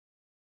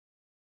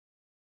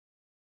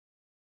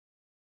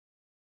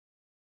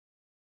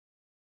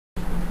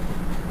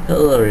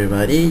Hello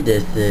everybody,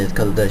 this is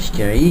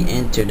Shikari,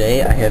 and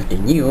today I have the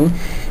new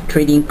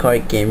trading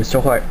card game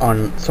Sword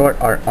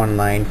Art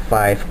Online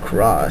 5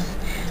 Qross.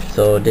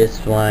 So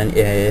this one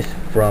is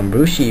from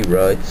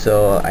Bushiroad,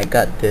 so I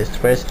got this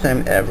first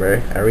time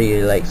ever. I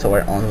really like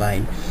Sword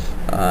Online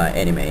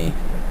anime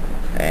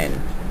and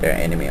their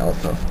anime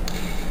also.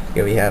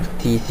 Here we have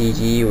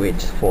TCG, which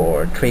is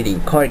for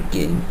trading card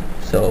game.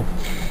 So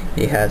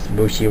it has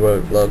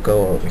Bushiroad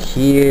logo over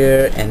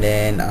here, and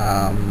then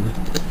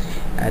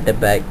at the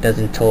back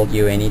doesn't told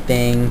you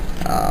anything.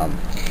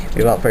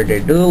 Without further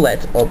ado,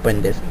 let's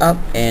open this up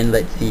and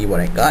let's see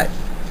what I got.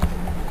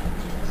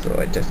 So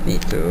I just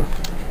need to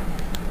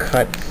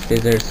cut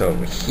scissors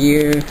over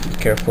here. Be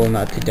careful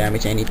not to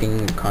damage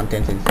anything,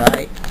 contents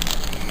inside.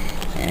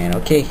 And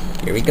okay,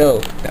 here we go,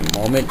 the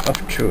moment of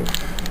truth.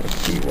 Let's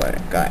see what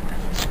I got.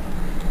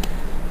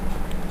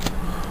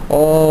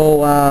 Oh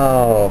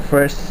wow,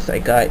 first I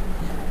got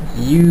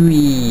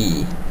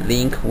Yui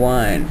Link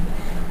 1.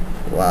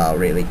 Wow,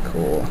 really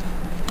cool.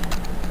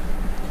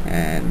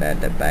 And at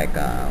the back,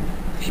 a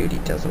few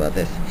details about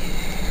this.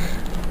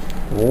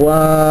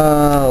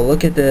 Wow,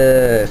 look at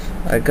this.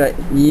 I got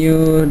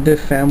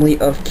the family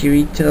of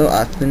Kirito,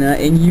 Asuna,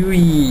 and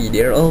Yui.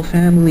 They're all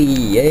family,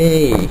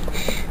 yay.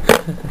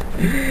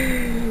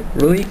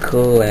 Really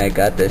cool, and I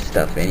got this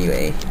stuff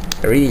anyway.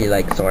 I really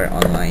like Sword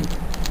Online.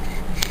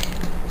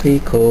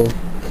 Pretty cool.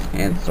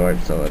 And Sword,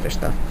 so other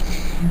stuff.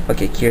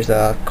 Okay, here's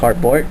a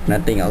cardboard,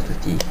 nothing else to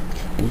see.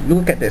 And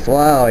look at this,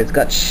 wow, it's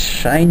got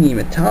shiny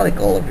metallic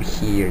all over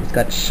here. It's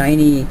got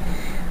shiny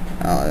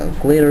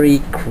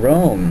glittery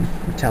chrome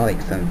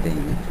metallic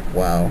something.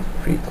 Wow,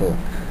 pretty cool.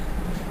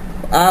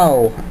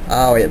 Ow,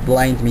 ow, it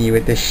blinds me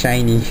with this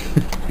shiny.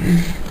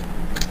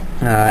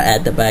 At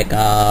the back,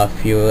 a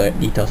few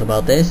details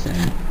about this,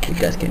 and you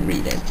guys can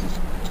read it.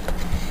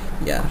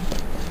 Yeah.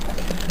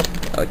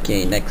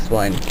 Okay, next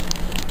one.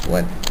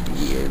 Let's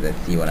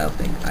see what else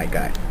I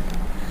got.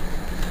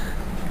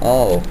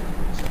 Oh,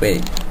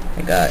 wait.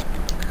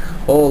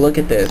 Oh, look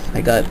at this.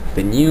 I got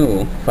the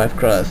new 5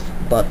 Qross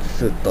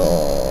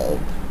Batsuto.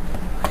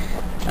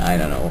 I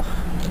don't know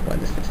what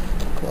this is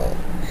called.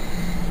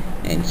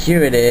 And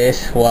here it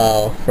is.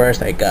 Wow,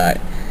 first I got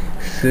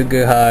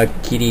Suguha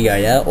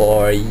Kirigaya,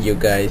 or you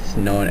guys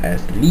known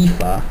as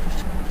Lifa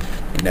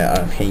in the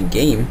arcane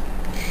game.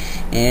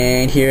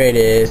 And here it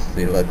is.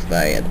 It looks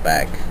like at the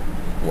back.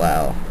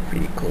 Wow,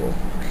 pretty cool.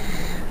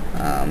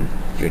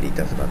 Few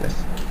details about this.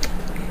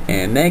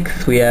 And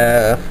next we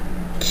have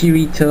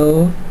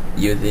Kirito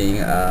using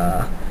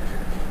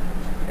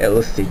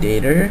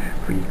elucidator,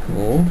 pretty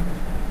cool.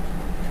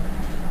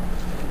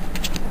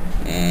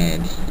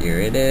 And here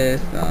it is.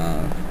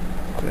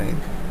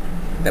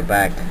 The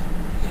back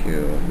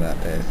view about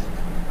this.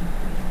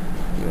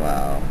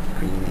 Wow,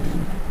 pretty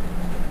neat.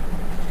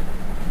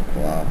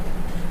 Wow.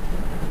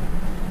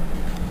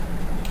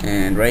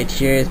 And right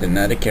here is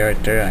another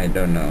character. I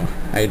don't know.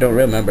 I don't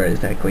remember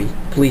exactly.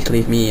 Please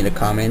leave me in the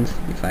comments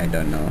if I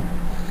don't know.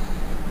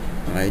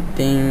 I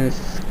think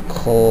it's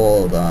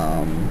called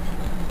I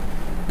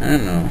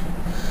don't know.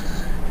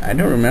 I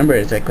don't remember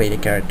exactly the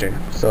character.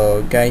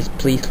 So guys,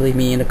 please leave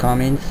me in the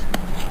comments.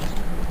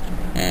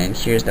 And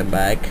here's the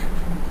back.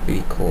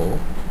 Pretty cool.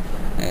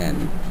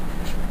 And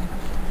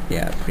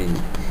yeah, pretty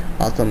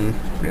awesome,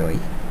 really.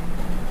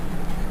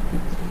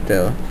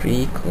 Still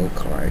pretty cool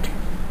card.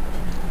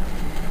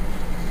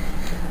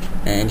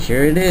 And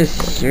here it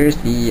is. Here's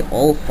the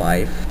all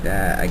 5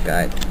 that I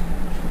got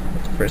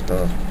first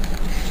off.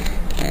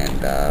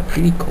 And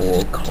pretty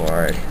cool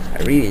card.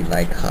 I really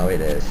like how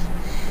it is.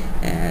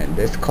 And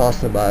this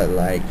costs about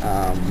like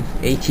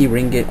 80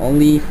 ringgit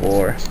only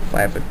for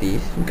 5 of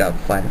these. We got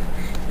 5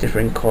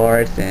 different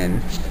cards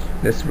and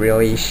this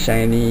really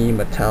shiny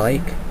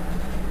metallic.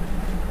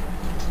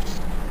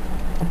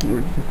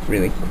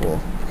 Really cool.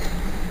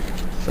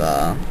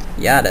 So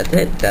yeah, that's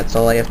it. That's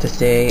all I have to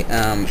say.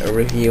 A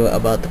review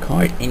about the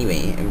card.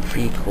 Anyway, I'm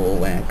pretty cool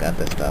when I got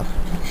this stuff.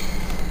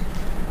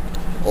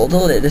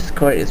 Although this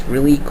card is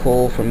really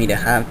cool for me to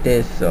have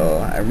this, so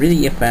I'm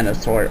really a fan of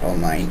Sword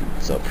Online.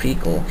 So pretty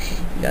cool.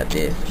 You got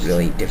this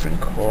really different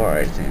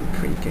cards, and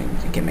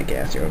you can make it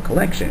as your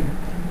collection.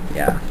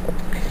 Yeah.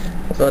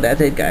 So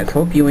that's it, guys.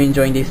 Hope you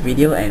enjoyed this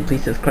video, and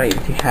please subscribe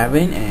if you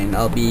haven't. And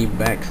I'll be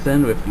back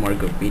soon with more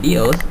good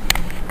videos.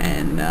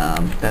 And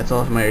that's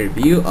all for my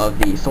review of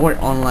the Sword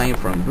Online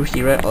from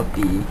Bushiroad, of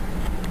the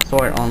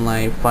Sword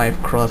Online 5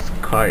 Qross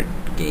card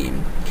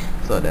game.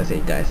 So that's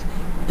it, guys.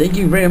 Thank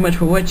you very much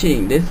for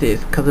watching. This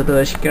is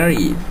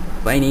Shikari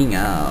signing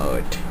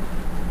out.